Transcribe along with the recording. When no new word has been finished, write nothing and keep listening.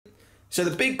So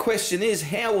the big question is,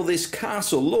 how will this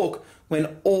castle look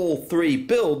when all three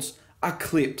builds are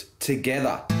clipped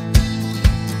together?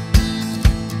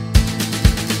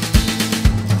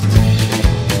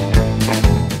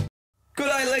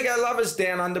 G'day LEGO lovers,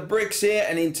 Down Under Bricks here,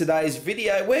 and in today's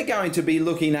video we're going to be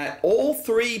looking at all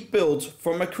three builds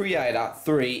from a Creator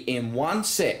 3-in-1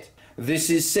 set. This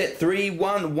is set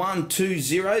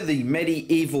 31120, the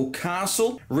Medieval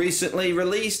Castle, recently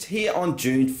released here on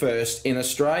June 1st in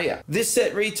Australia. This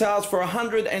set retails for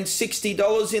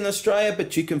 $160 in Australia,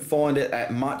 but you can find it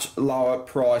at much lower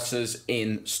prices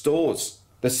in stores.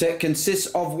 The set consists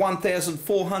of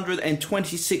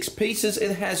 1,426 pieces.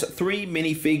 It has 3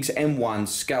 minifigs and 1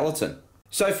 skeleton.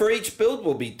 So for each build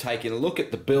we'll be taking a look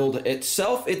at the build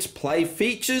itself, its play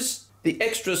features, the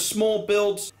extra small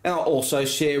builds, and I'll also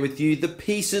share with you the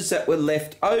pieces that were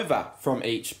left over from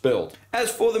each build.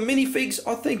 As for the minifigs,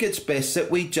 I think it's best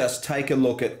that we just take a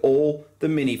look at all the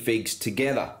minifigs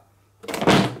together.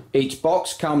 Each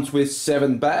box comes with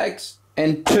 7 bags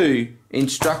and 2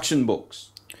 instruction books.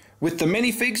 With the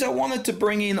minifigs, I wanted to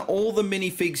bring in all the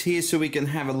minifigs here so we can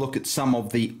have a look at some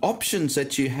of the options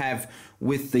that you have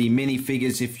with the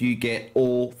minifigures if you get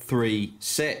all 3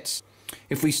 sets.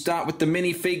 If we start with the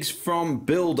minifigs from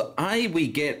build A, we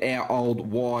get our old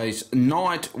wise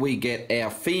knight, we get our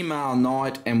female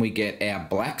knight, and we get our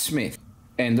blacksmith,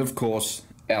 and of course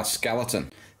our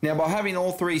skeleton. Now by having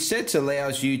all 3 sets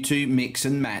allows you to mix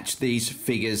and match these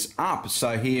figures up.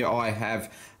 So here I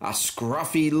have a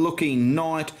scruffy looking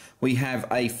knight, we have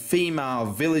a female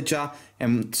villager,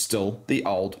 and still the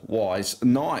old wise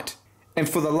knight. And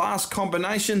for the last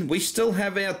combination, we still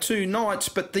have our 2 knights,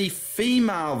 but the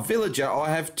female villager I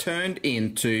have turned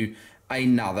into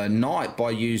another knight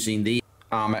by using the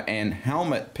armor and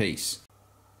helmet piece.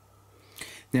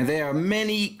 Now there are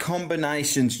many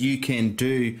combinations you can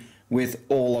do with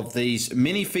all of these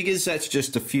minifigures. That's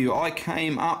just a few I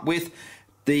came up with.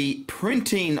 The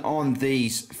printing on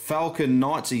these falcon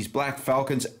knights, these black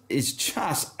falcons, is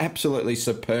just absolutely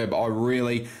superb. I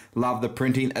really love the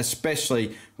printing,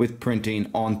 especially with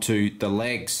printing onto the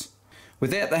legs.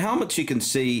 Without the helmets, you can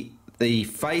see the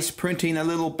face printing a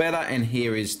little better, and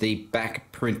here is the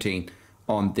back printing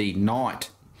on the knight.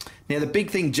 Now the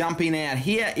big thing jumping out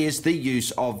here is the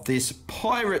use of this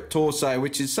pirate torso,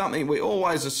 which is something we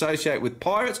always associate with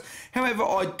pirates. However,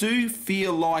 I do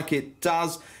feel like it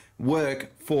does work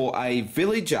for a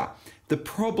villager. The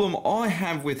problem I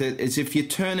have with it is if you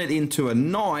turn it into a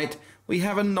knight, we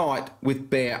have a knight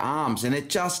with bare arms, and it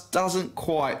just doesn't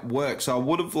quite work. So I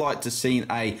would have liked to seen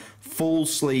a full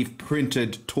sleeve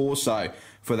printed torso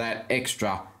for that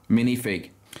extra minifig.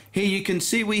 Here you can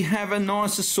see we have a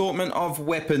nice assortment of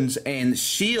weapons and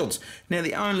shields. Now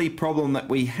the only problem that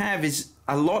we have is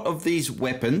a lot of these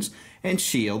weapons and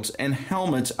shields and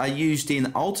helmets are used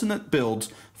in alternate builds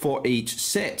for each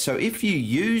set. So if you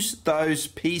use those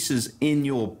pieces in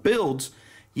your builds,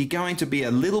 you're going to be a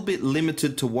little bit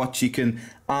limited to what you can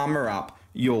armor up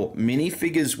your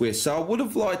minifigures with. So I would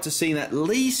have liked to seen at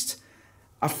least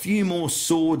a few more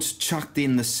swords chucked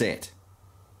in the set.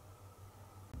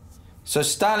 So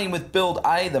starting with build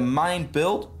A, the main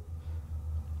build,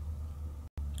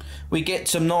 we get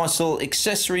some nice little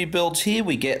accessory builds here.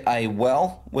 We get a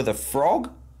well with a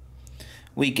frog.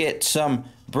 We get some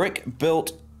brick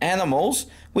built animals,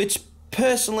 which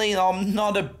personally I'm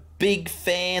not a big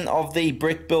fan of the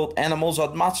brick built animals.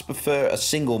 I'd much prefer a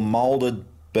single molded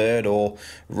bird or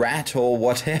rat or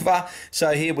whatever.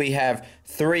 So here we have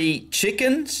 3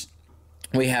 chickens.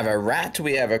 We have a rat,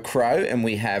 we have a crow, and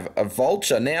we have a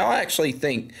vulture. Now I actually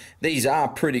think these are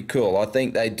pretty cool. I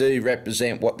think they do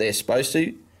represent what they're supposed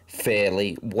to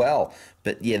fairly well,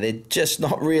 but yeah, they're just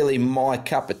not really my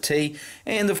cup of tea.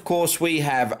 And of course we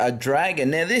have a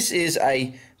dragon. Now this is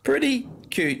a pretty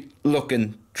cute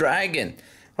looking dragon.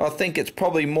 I think it's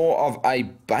probably more of a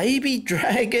baby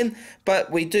dragon, but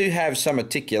we do have some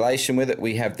articulation with it.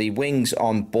 We have the wings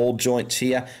on ball joints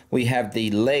here, we have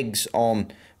the legs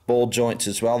on ball joints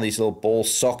as well, these little ball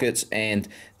sockets, and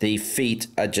the feet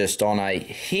are just on a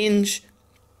hinge.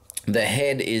 The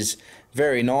head is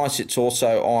very nice. It's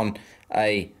also on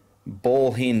a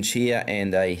ball hinge here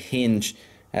and a hinge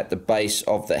at the base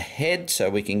of the head, so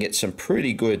we can get some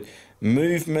pretty good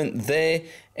movement there.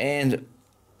 And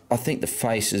I think the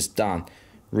face is done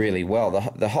really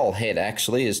well. The whole head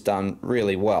actually is done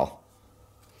really well.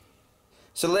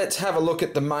 So let's have a look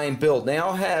at the main build. Now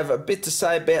I have a bit to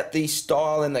say about the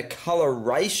style and the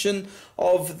coloration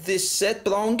of this set,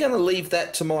 but I'm going to leave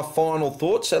that to my final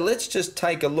thoughts. So let's just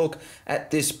take a look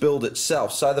at this build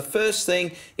itself. So the first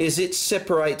thing is it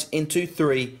separates into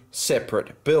 3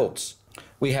 separate builds.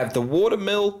 We have the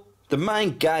watermill, the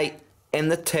main gate,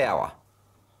 and the tower.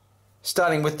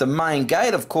 Starting with the main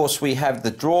gate, of course, we have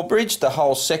the drawbridge. The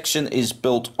whole section is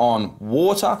built on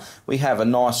water. We have a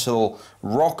nice little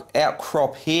rock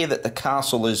outcrop here that the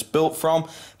castle is built from.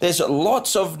 There's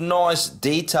lots of nice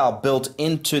detail built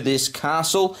into this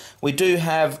castle. We do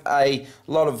have a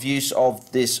lot of use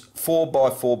of this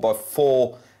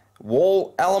 4x4x4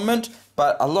 wall element,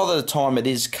 but a lot of the time it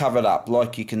is covered up.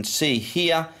 Like you can see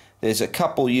here, there's a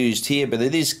couple used here, but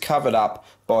it is covered up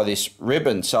by this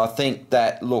ribbon, so I think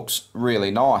that looks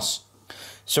really nice.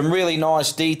 Some really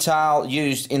nice detail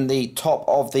used in the top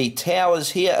of the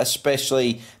towers here,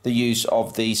 especially the use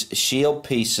of these shield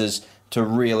pieces to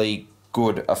really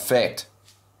good effect.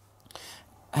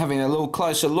 Having a little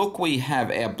closer look, we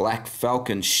have our Black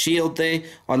Falcon shield there.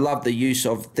 I love the use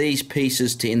of these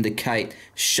pieces to indicate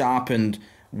sharpened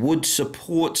wood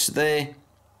supports there.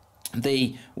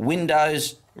 The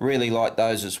windows, really like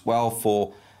those as well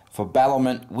for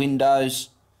battlement windows.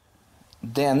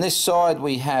 Down this side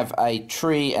we have a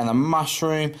tree and a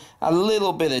mushroom, a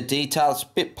little bit of detail. It's a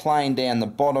bit plain down the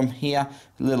bottom here,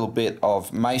 a little bit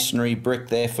of masonry brick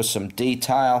there for some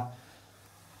detail.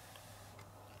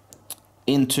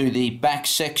 Into the back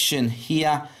section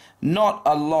here, not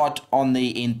a lot on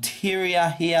the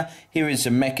interior here. Here is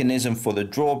a mechanism for the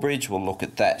drawbridge, we'll look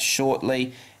at that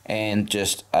shortly, and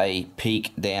just a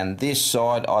peek down this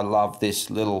side. I love this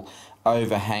little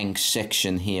overhang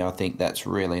section here. I think that's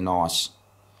really nice.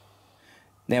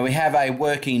 Now we have a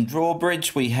working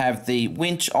drawbridge. We have the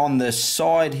winch on the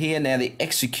side here. Now the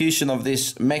execution of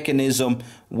this mechanism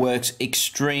works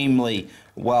extremely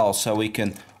well. So we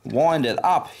can wind it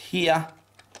up here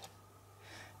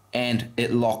and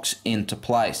it locks into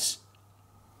place.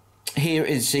 Here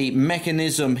is the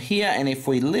mechanism here, and if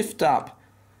we lift up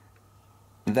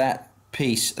that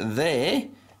piece there,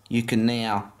 you can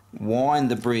now wind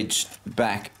the bridge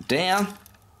back down,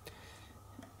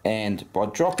 and by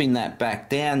dropping that back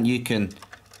down you can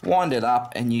wind it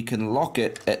up and you can lock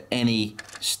it at any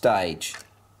stage.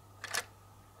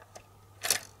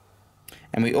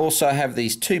 And we also have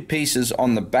these two pieces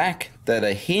on the back that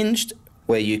are hinged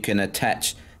where you can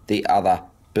attach the other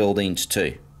buildings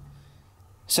to.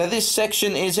 So this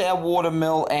section is our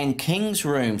watermill and king's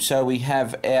room. So we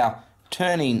have our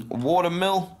turning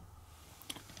watermill.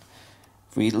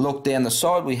 If we look down the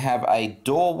side, we have a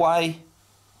doorway.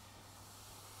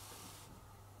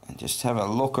 And just have a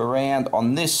look around.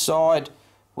 On this side,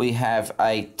 we have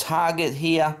a target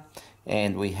here,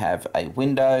 and we have a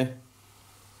window.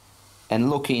 And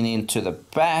looking into the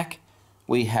back,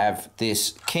 we have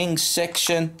this king's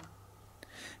section,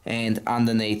 and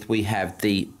underneath we have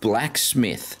the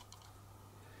blacksmith.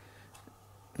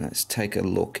 Let's take a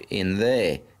look in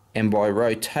there. And by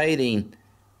rotating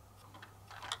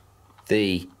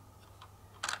the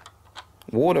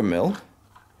watermill,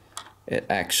 it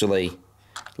actually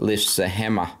lifts the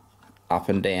hammer up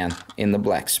and down in the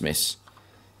blacksmith's.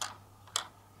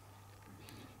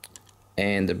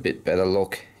 And a bit better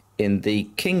look in the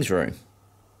king's room.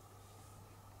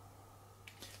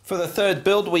 For the third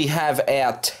build we have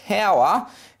our tower,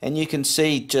 and you can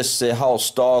see just the whole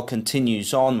style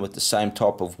continues on with the same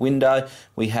type of window.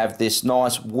 We have this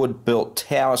nice wood built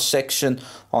tower section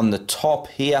on the top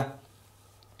here.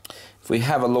 If we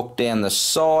have a look down the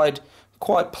side,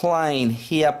 quite plain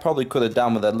here, probably could have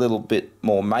done with a little bit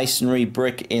more masonry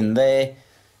brick in there.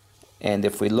 And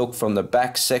if we look from the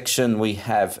back section, we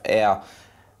have our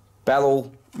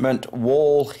battlement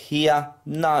wall here.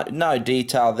 No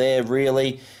detail there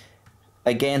really.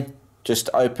 Again,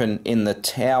 just open in the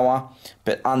tower,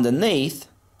 but underneath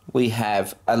we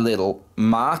have a little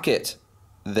market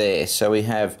there. So we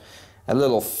have a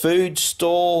little food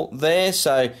stall there,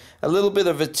 so a little bit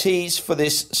of a tease for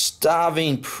this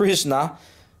starving prisoner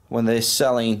when they're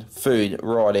selling food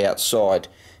right outside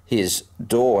his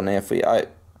door. Now if we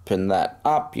open that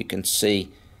up, you can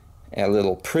see our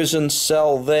little prison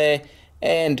cell there,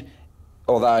 and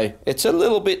although it's a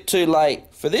little bit too late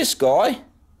for this guy,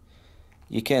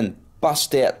 you can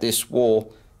bust out this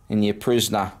wall and your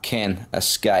prisoner can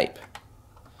escape.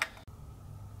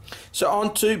 So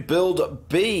on to build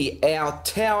B, our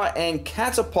tower and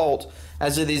catapult,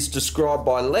 as it is described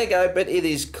by Lego, but it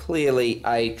is clearly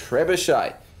a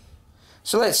trebuchet.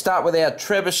 So let's start with our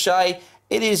trebuchet.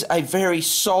 It is a very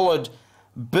solid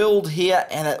build here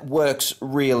and it works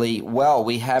really well.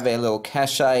 We have our little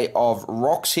cache of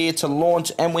rocks here to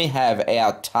launch, and we have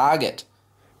our target.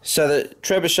 So the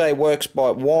trebuchet works by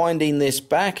winding this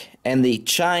back, and the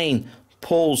chain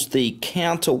pulls the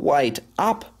counterweight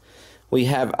up. We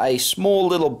have a small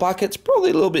little bucket. It's probably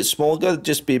a little bit small. Got to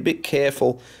just be a bit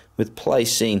careful with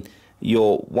placing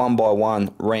your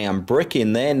 1x1 round brick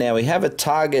in there. Now we have a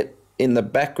target in the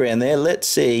background there. Let's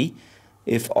see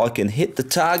if I can hit the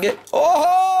target.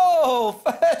 Oh,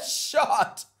 first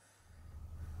shot!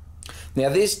 Now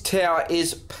this tower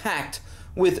is packed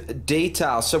with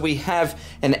detail. So we have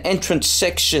an entrance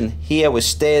section here with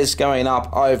stairs going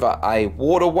up over a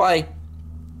waterway.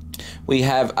 We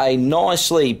have a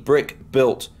nicely brick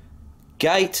built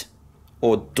gate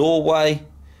or doorway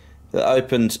that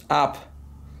opens up.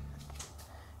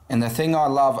 And the thing I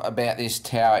love about this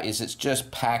tower is it's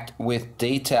just packed with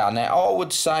detail. Now I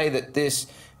would say that this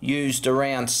used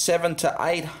around 700 to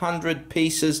 800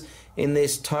 pieces in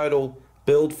this total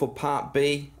build for part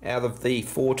B out of the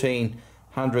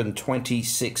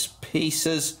 1,426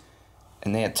 pieces.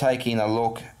 And now taking a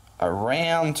look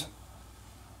around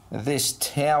this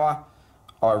tower,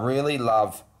 I really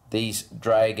love these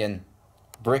dragon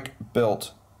brick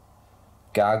built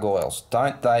gargoyles.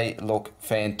 Don't they look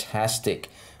fantastic?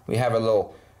 We have a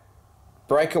little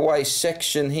breakaway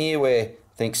section here where I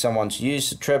think someone's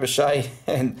used the trebuchet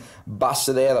and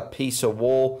busted out a piece of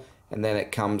wall, and then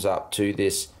it comes up to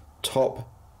this top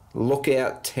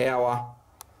lookout tower,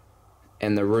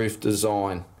 and the roof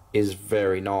design is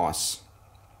very nice.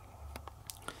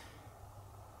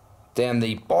 Down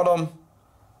the bottom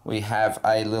we have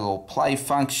a little play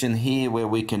function here where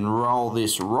we can roll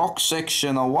this rock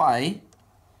section away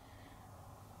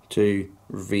to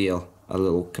reveal a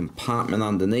little compartment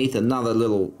underneath, another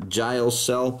little jail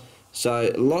cell.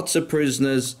 So lots of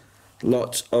prisoners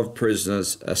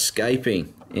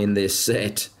escaping in this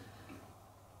set.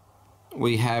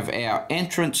 We have our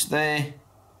entrance there.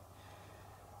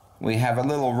 We have a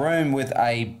little room with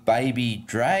a baby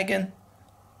dragon,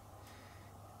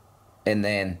 and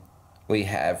then we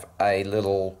have a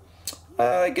little,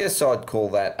 I guess I'd call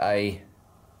that a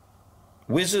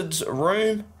wizard's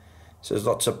room. So there's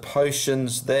lots of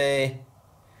potions there,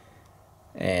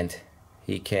 and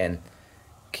he can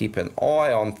keep an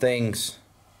eye on things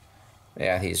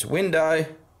out his window.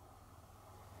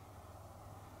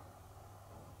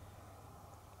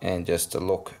 And just to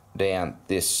look down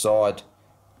this side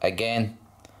again,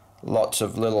 lots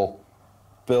of little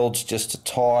builds just to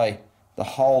tie the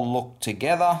whole look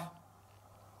together.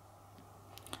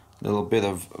 Little bit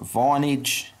of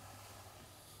vinage.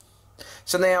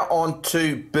 So now on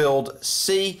to build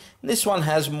C. This one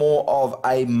has more of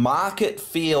a market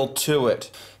feel to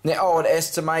it. Now I would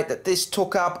estimate that this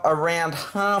took up around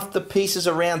half the pieces,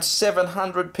 around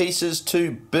 700 pieces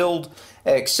to build.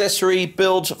 Accessory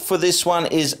builds for this one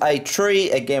is a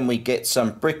tree. Again, we get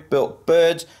some brick built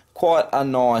birds. Quite a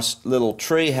nice little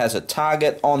tree, has a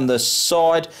target on the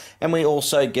side, and we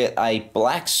also get a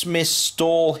blacksmith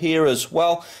stall here as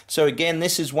well. So again,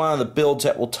 this is one of the builds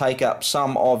that will take up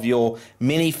some of your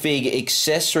minifig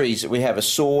accessories. We have a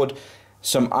sword,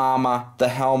 some armor, the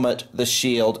helmet, the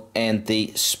shield, and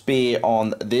the spear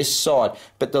on this side.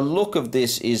 But the look of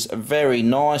this is very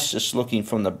nice, just looking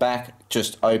from the back,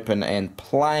 just open and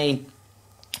plain.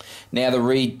 Now the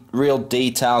real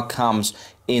detail comes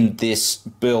in this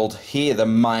build here, the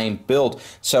main build.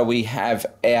 So we have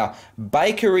our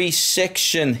bakery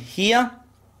section here.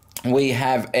 We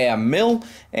have our mill,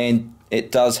 and it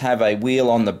does have a wheel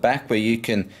on the back where you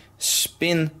can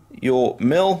spin your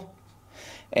mill.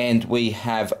 And we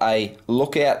have a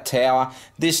lookout tower.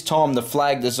 This time the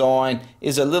flag design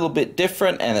is a little bit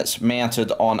different, and it's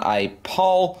mounted on a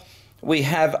pole. We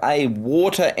have a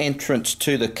water entrance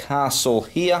to the castle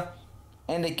here.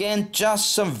 And again,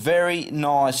 just some very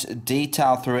nice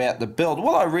detail throughout the build.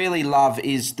 What I really love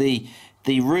is the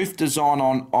roof design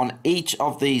on each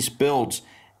of these builds.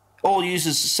 All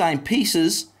uses the same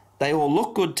pieces. They all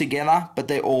look good together, but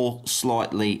they're all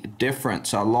slightly different.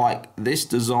 So I like this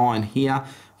design here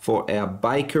for our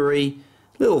bakery.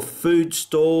 Little food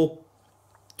stall.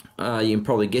 You can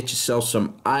probably get yourself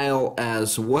some ale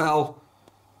as well.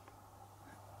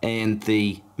 And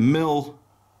the mill.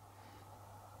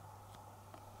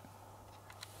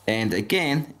 And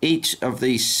again, each of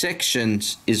these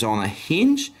sections is on a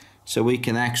hinge, so we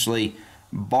can actually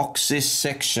box this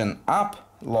section up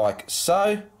like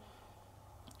so.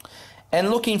 And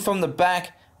looking from the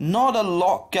back, not a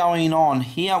lot going on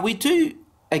here. We do,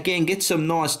 again, get some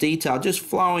nice detail just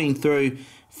flowing through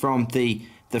from the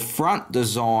front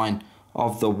design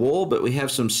of the wall, but we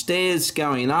have some stairs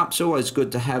going up. It's always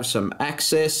good to have some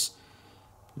access.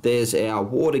 There's our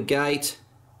water gate.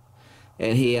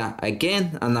 And here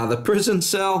again, another prison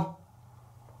cell.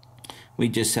 We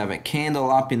just have a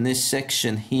candle up in this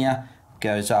section here,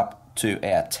 goes up to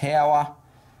our tower,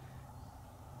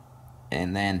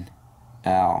 and then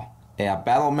our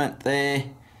battlement there.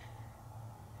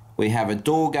 We have a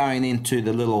door going into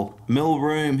the little mill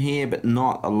room here, but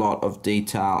not a lot of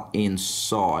detail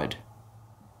inside.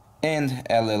 And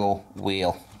our little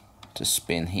wheel. to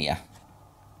spin here.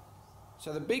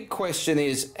 So the big question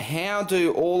is, how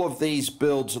do all of these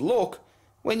builds look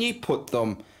when you put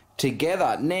them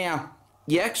together? Now,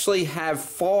 you actually have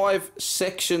 5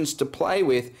 sections to play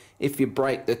with if you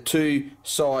break the 2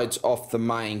 sides off the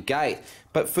main gate.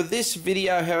 But for this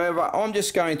video, however, I'm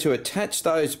just going to attach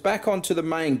those back onto the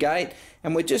main gate,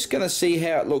 and we're just going to see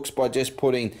how it looks by just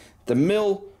putting the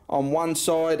mill on one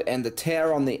side and the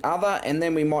tower on the other, and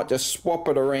then we might just swap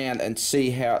it around and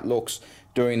see how it looks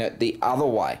doing it the other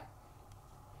way.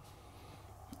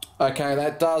 Okay,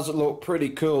 that does look pretty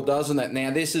cool, doesn't it? Now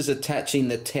this is attaching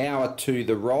the tower to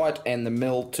the right and the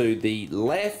mill to the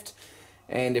left.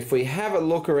 And if we have a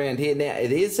look around here, now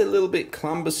it is a little bit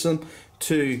cumbersome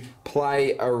to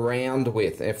play around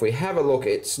with. If we have a look,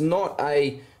 it's not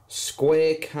a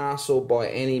square castle by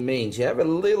any means. You have a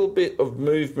little bit of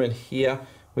movement here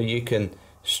where you can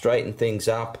straighten things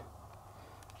up,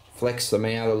 flex them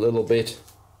out a little bit.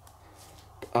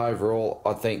 Overall,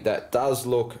 I think that does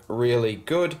look really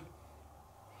good.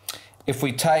 If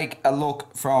we take a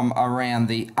look from around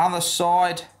the other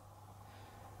side,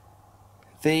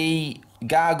 the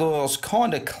gargoyles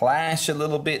kind of clash a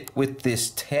little bit with this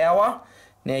tower.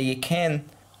 Now you can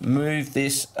move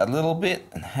this a little bit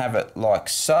and have it like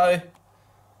so.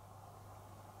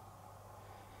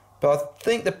 But I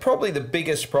think that probably the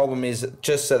biggest problem is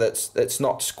just that it's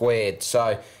not squared.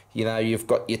 So, you know, you've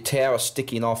got your tower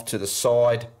sticking off to the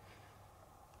side.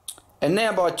 And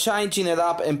now by changing it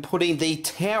up and putting the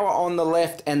tower on the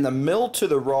left and the mill to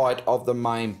the right of the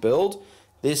main build,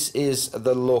 this is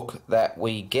the look that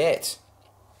we get.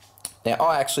 Now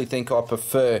I actually think I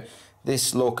prefer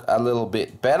this look a little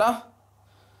bit better.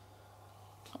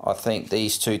 I think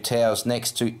these 2 towers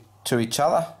next to each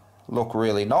other look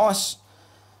really nice.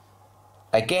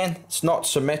 Again, it's not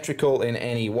symmetrical in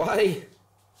any way.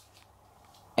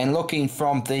 And looking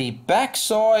from the back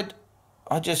side,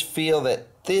 I just feel that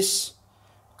this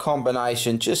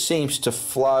combination just seems to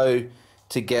flow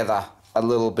together a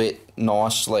little bit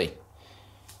nicely.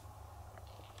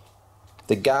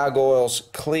 The gargoyles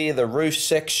clear the roof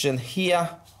section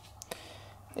here.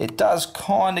 It does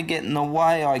kind of get in the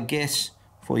way, I guess,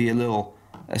 for your little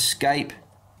escape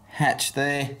hatch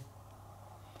there.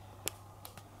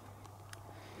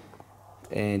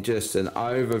 And just an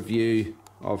overview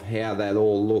of how that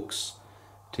all looks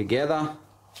together.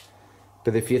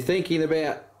 But if you're thinking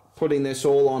about putting this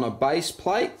all on a base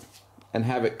plate and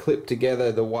have it clipped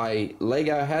together the way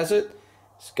Lego has it,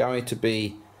 it's going to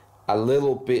be a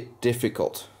little bit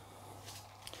difficult.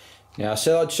 Now I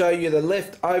said I'd show you the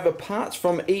leftover parts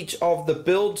from each of the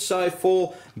builds. So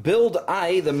for build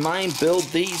A, the main build,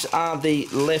 these are the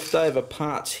leftover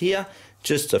parts here,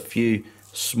 just a few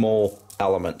small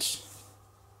elements.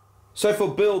 So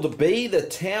for build B, the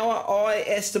tower, I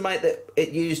estimate that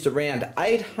it used around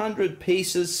 800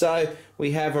 pieces, so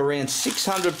we have around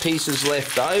 600 pieces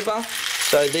left over.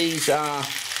 So these are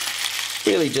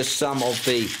really just some of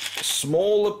the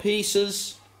smaller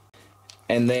pieces,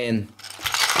 and then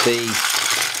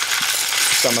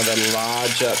some of the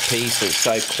larger pieces.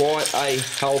 So quite a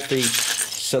healthy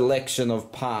selection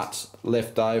of parts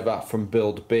left over from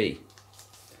build B.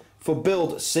 For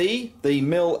build C, the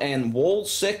mill and wall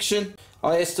section,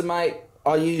 I estimate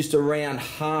I used around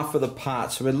half of the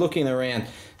parts. So we're looking around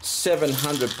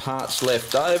 700 parts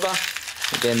left over.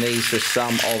 Again, these are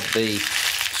some of the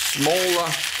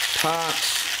smaller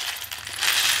parts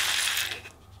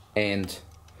and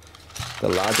the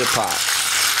larger parts.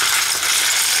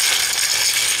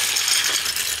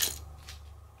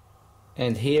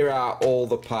 And here are all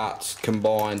the parts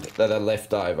combined that are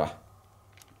left over.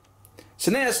 So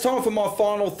now it's time for my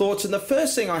final thoughts, and the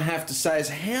first thing I have to say is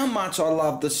how much I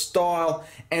love the style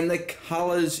and the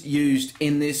colours used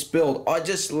in this build. I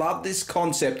just love this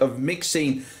concept of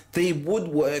mixing the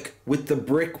woodwork with the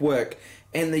brickwork,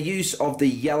 and the use of the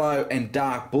yellow and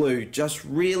dark blue just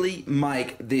really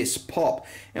make this pop.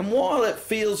 And while it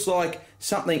feels like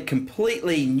something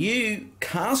completely new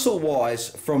castle-wise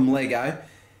from Lego,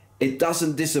 it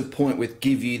doesn't disappoint with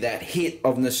give you that hit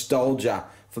of nostalgia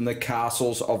from the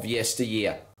castles of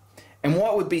yesteryear. And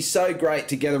what would be so great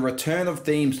to get a return of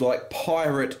themes like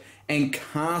pirate and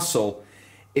castle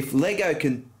if Lego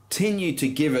continue to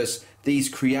give us these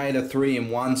Creator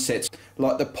 3-in-1 sets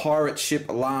like the pirate ship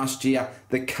last year,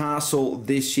 the castle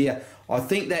this year. I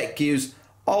think that gives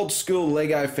old school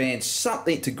Lego fans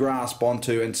something to grasp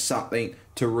onto and something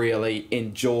to really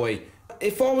enjoy.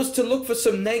 If I was to look for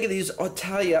some negatives, I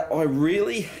tell you, I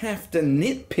really have to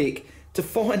nitpick to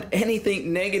find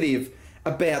anything negative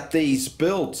about these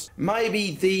builds.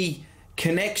 Maybe the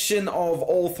connection of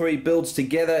all three builds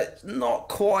together, not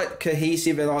quite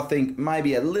cohesive, and I think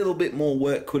maybe a little bit more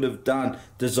work could have done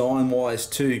design-wise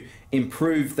to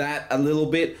improve that a little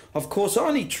bit. Of course, I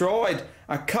only tried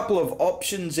a couple of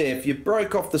options there. If you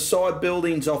broke off the side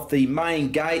buildings off the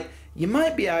main gate, you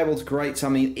might be able to create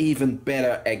something even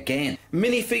better again.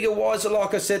 Minifigure wise,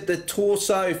 like I said, the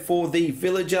torso for the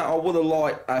villager, I would have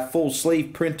liked a full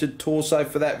sleeve printed torso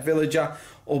for that villager,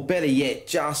 or better yet,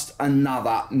 just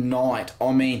another knight.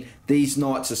 I mean, these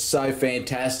knights are so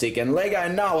fantastic, and Lego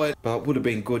know it, but it would have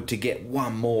been good to get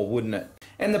one more, wouldn't it?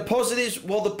 And the positives,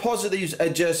 well, the positives are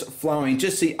just flowing.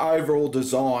 Just the overall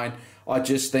design, I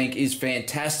just think, is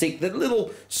fantastic. The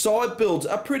little side builds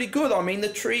are pretty good. I mean, the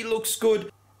tree looks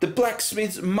good. The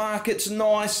blacksmith's market's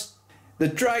nice, the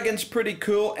dragon's pretty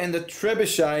cool, and the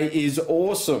trebuchet is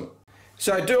awesome.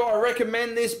 So do I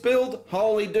recommend this build?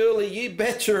 Holy dooly, you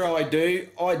betcha I do.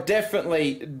 I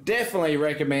definitely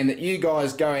recommend that you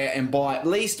guys go out and buy at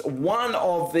least one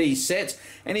of these sets.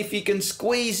 And if you can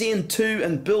squeeze in two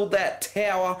and build that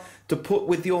tower to put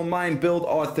with your main build,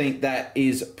 I think that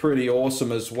is pretty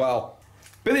awesome as well.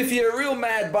 But if you're a real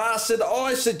mad bastard,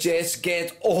 I suggest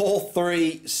get all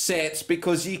three sets,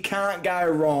 because you can't go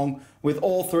wrong with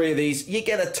all three of these. You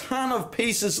get a ton of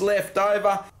pieces left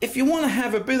over. If you want to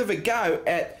have a bit of a go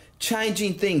at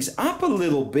changing things up a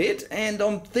little bit, and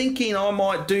I'm thinking I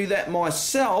might do that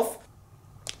myself,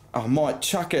 I might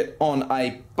chuck it on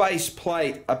a base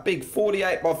plate, a big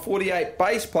 48 by 48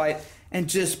 base plate, and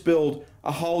just build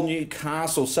a whole new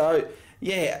castle. So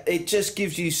yeah, it just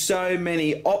gives you so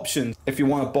many options if you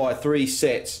want to buy three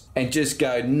sets and just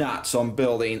go nuts on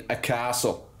building a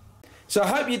castle. So I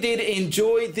hope you did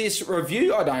enjoy this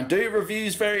review. I don't do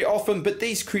reviews very often, but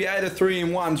these Creator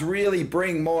 3-in-1s really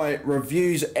bring my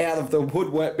reviews out of the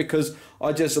woodwork, because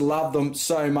I just love them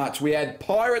so much. We had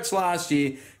Pirates last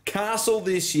year, Castle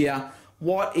this year.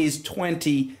 What is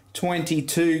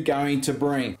 2022 going to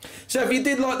bring? So if you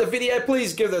did like the video,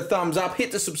 please give it a thumbs up.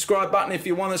 Hit the subscribe button if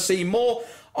you want to see more.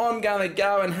 I'm going to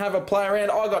go and have a play around.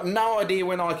 I got no idea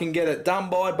when I can get it done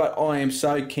by, but I am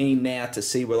so keen now to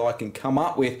see what I can come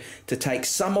up with to take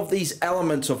some of these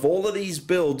elements of all of these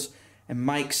builds and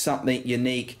make something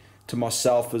unique to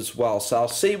myself as well. So I'll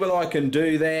see what I can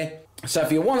do there. So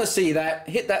if you want to see that,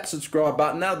 hit that subscribe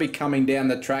button. That'll be coming down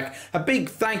the track. A big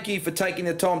thank you for taking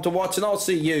the time to watch, and I'll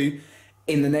see you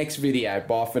in the next video.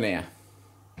 Bye for now.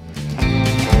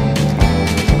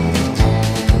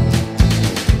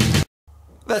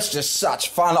 That's just such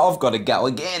fun. I've got to go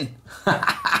again.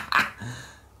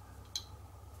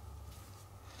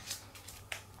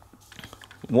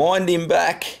 Wind him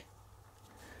back.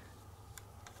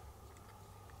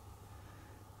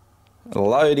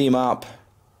 Load him up.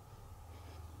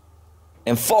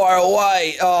 And fire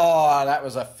away. Oh, that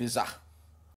was a fizzer.